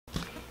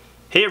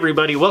Hey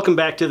everybody, welcome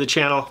back to the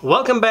channel.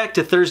 Welcome back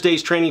to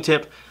Thursday's training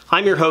tip.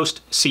 I'm your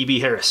host, CB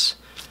Harris.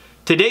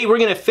 Today we're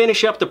going to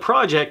finish up the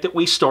project that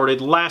we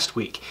started last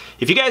week.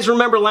 If you guys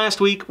remember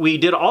last week, we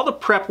did all the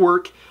prep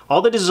work,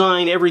 all the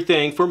design,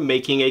 everything for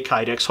making a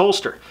Kydex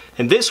holster.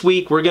 And this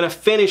week we're going to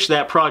finish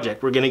that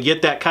project. We're going to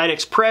get that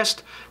Kydex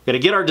pressed, we're going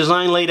to get our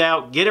design laid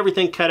out, get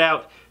everything cut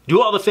out,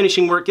 do all the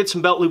finishing work, get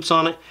some belt loops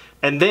on it,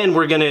 and then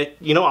we're going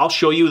to, I'll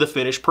show you the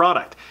finished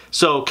product.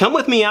 So come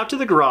with me out to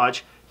the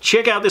garage.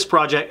 Check out this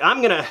project.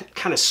 I'm gonna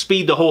kind of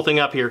speed the whole thing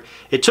up here.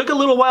 It took a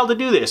little while to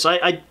do this.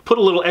 I put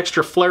a little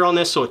extra flair on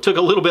this, so it took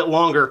a little bit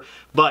longer,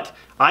 but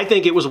I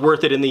think it was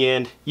worth it in the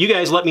end. You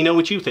guys let me know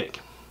what you think.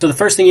 So the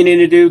first thing you need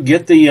to do,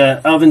 get the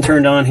oven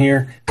turned on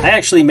here. I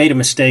actually made a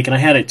mistake and I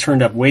had it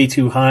turned up way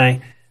too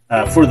high.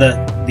 For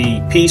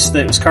the piece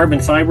that was carbon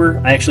fiber,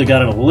 I actually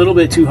got it a little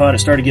bit too hot. It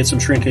started to get some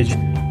shrinkage,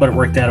 but it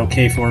worked out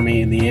okay for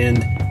me in the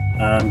end.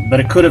 But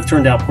it could have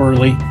turned out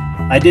poorly.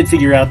 I did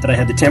figure out that I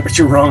had the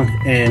temperature wrong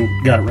and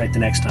got it right the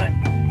next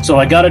time. So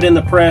I got it in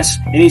the press.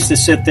 It needs to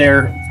sit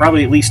there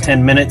probably at least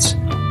 10 minutes.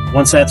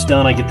 Once that's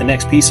done, I get the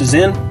next pieces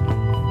in.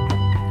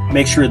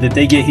 Make sure that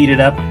they get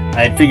heated up.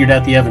 I had figured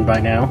out the oven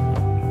by now.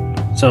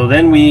 So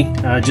then we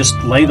just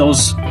lay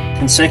those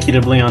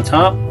consecutively on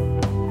top.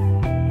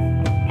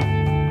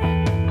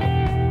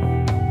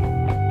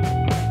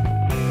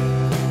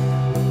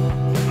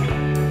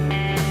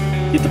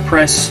 Get the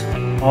press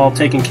all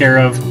taken care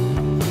of.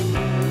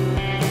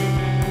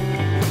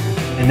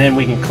 And then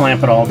we can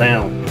clamp it all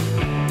down.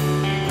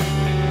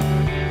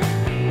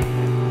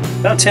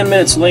 About 10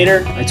 minutes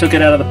later, I took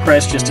it out of the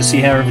press just to see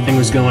how everything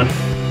was going.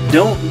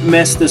 Don't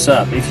mess this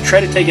up. If you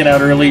try to take it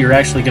out early, you're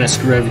actually going to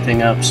screw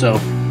everything up. So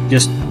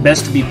just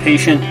best to be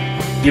patient.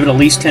 Give it at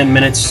least 10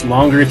 minutes,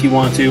 longer if you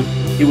want to.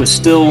 It was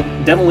still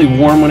definitely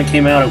warm when it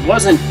came out. It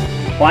wasn't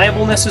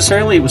pliable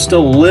necessarily. It was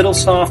still a little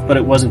soft, but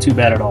it wasn't too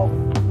bad at all.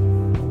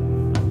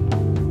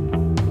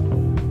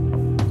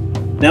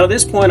 Now at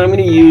this point I'm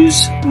going to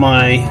use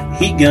my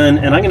heat gun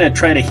and I'm going to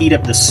try to heat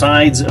up the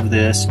sides of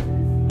this.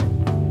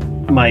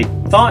 My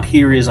thought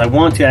here is I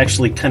want to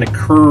actually kind of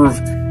curve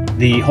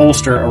the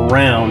holster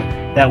around.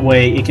 That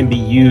way it can be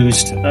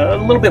used a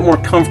little bit more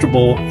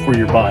comfortable for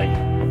your body.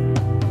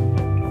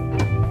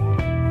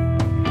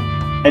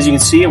 As you can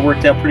see, it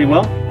worked out pretty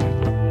well.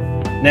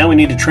 Now we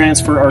need to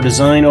transfer our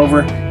design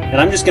over and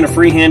I'm just going to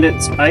freehand it.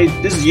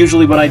 This is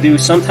usually what I do.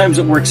 Sometimes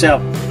it works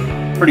out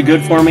pretty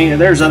good for me.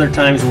 There's other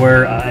times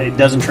where it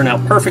doesn't turn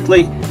out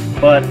perfectly,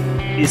 but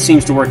it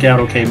seems to work out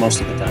okay most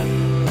of the time.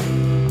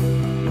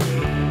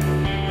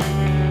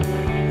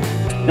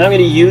 Now I'm going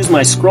to use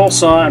my scroll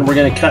saw and we're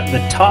going to cut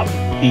the top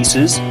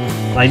pieces.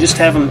 I just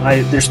have them,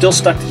 they're still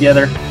stuck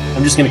together.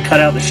 I'm just going to cut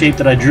out the shape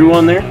that I drew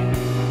on there.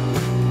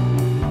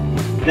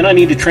 Then I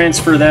need to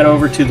transfer that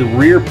over to the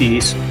rear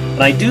piece.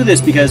 And I do this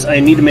because I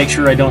need to make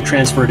sure I don't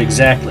transfer it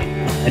exactly.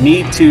 I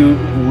need to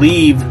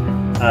leave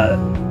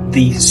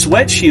the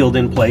sweat shield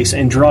in place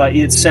and draw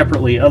it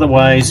separately,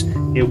 otherwise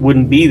it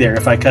wouldn't be there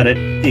if I cut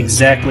it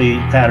exactly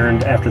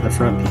patterned after the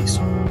front piece.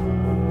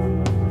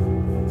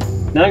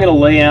 Now I'm going to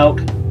lay out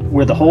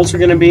where the holes are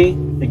going to be.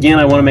 Again,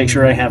 I want to make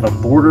sure I have a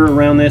border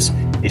around this.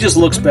 It just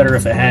looks better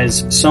if it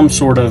has some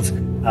sort of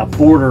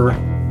border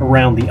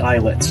around the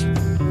eyelets.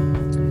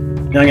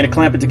 Now I'm going to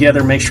clamp it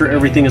together, make sure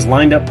everything is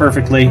lined up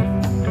perfectly,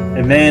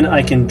 and then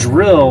I can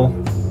drill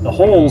the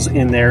holes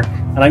in there.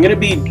 And I'm going to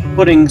be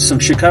putting some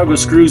Chicago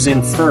screws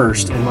in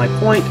first, and my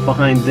point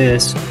behind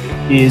this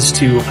is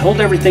to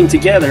hold everything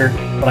together,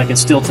 but I can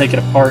still take it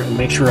apart and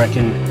make sure I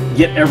can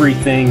get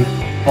everything,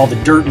 all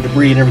the dirt and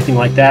debris and everything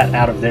like that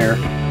out of there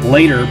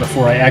later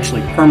before I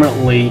actually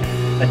permanently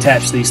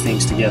attach these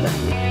things together.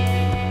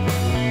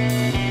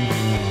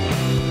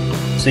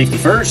 Safety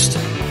first,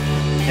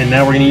 and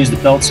now we're going to use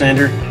the belt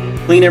sander,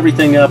 clean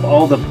everything up,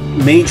 all the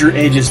major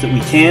edges that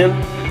we can.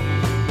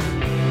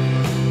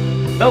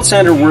 Belt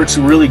sander works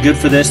really good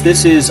for this.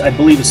 This is, I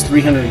believe it's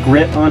 300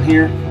 grit on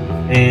here,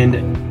 and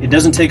it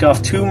doesn't take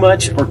off too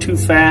much or too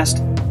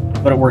fast,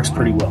 but it works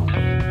pretty well.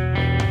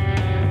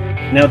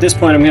 Now at this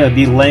point I'm going to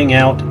be laying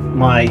out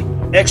my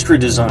extra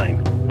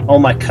design, all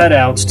my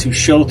cutouts to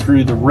show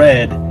through the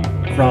red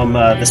from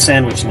the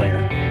sandwich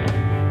layer.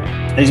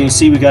 As you can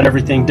see, we got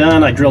everything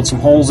done. I drilled some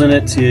holes in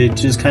it to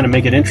just kind of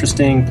make it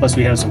interesting, plus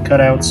we have some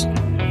cutouts.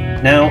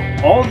 Now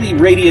all the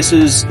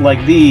radiuses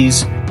like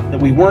these that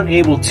we weren't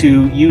able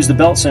to use the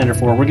belt sander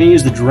for, we're going to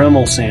use the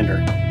Dremel sander.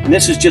 And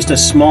this is just a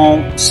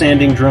small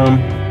sanding drum,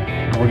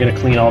 and we're going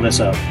to clean all this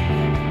up.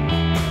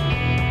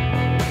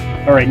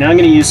 Alright, now I'm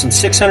going to use some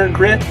 600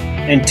 grit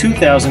and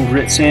 2000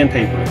 grit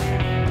sandpaper.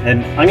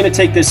 And I'm going to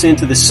take this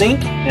into the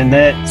sink, and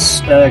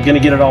that's going to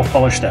get it all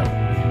polished out.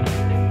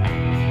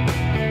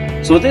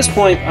 So at this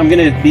point, I'm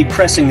going to be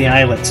pressing the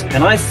eyelets.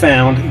 And I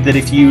found that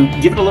if you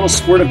give it a little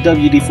squirt of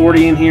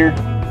WD-40 in here,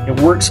 it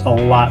works a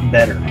lot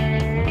better.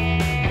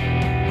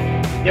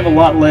 You have a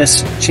lot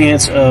less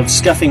chance of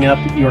scuffing up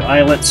your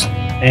eyelets,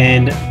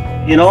 and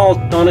in all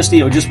honesty,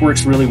 it just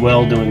works really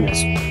well doing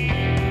this.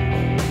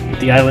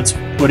 Get the eyelets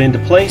put into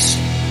place.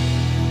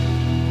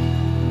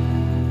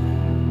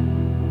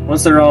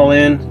 Once they're all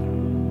in,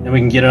 and we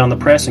can get it on the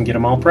press and get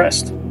them all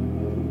pressed.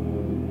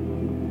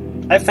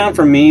 I found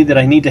for me that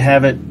I need to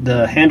have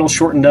the handle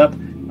shortened up,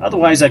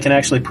 otherwise I can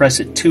actually press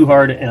it too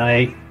hard and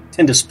I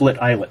tend to split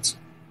eyelets.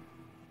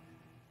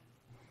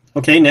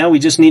 Okay, now we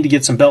just need to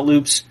get some belt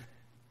loops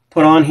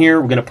put on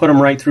here. We're going to put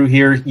them right through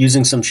here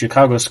using some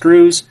Chicago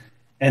screws,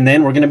 and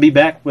then we're going to be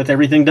back with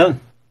everything done.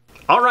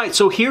 Alright,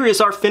 so here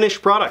is our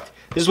finished product.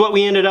 This is what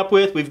we ended up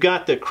with. We've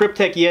got the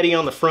Cryptek Yeti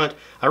on the front.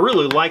 I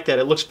really like that.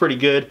 It looks pretty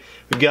good.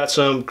 We've got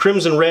some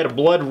crimson red, a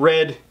blood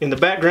red in the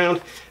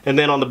background, and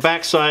then on the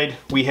back side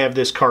we have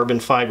this carbon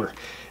fiber.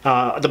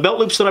 The belt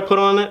loops that I put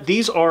on it,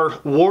 these are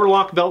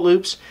Warlock belt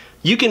loops.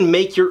 You can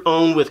make your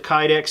own with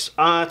Kydex.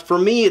 For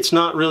me, it's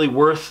not really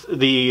worth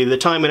the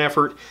time and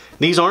effort.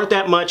 These aren't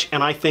that much,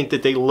 and I think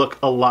that they look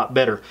a lot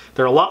better.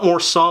 They're a lot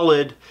more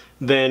solid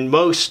than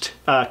most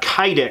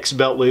Kydex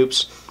belt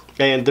loops,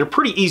 and they're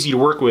pretty easy to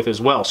work with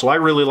as well. So I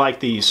really like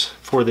these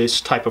for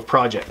this type of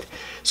project.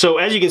 So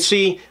as you can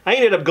see, I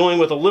ended up going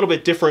with a little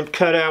bit different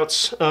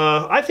cutouts.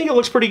 I think it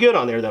looks pretty good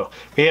on there though.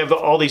 We have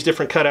all these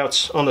different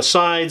cutouts on the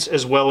sides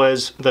as well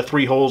as the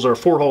 3 holes or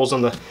 4 holes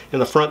in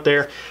the front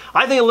there.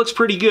 I think it looks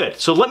pretty good.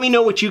 So let me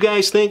know what you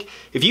guys think.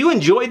 If you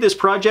enjoyed this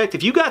project,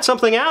 if you got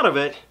something out of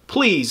it,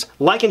 please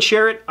like and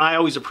share it. I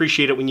always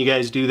appreciate it when you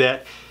guys do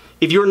that.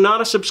 If you're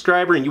not a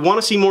subscriber and you want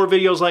to see more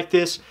videos like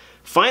this,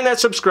 find that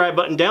subscribe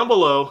button down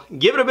below,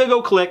 give it a big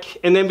old click,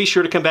 and then be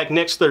sure to come back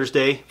next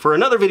Thursday for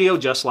another video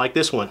just like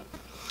this one.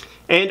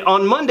 And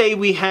on Monday,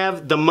 we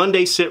have the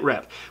Monday Sit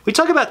Rep. We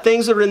talk about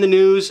things that are in the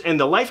news, and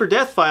the Life or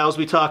Death Files,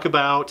 we talk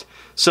about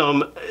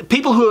some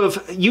people who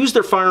have used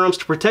their firearms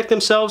to protect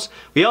themselves.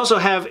 We also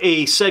have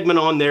a segment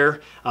on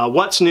there,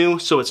 what's new,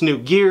 so it's new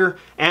gear,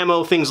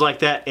 ammo, things like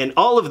that, and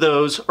all of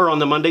those are on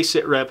the Monday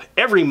Sit Rep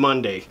every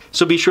Monday.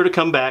 So be sure to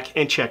come back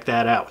and check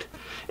that out.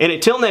 And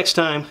until next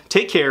time,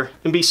 take care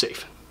and be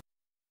safe.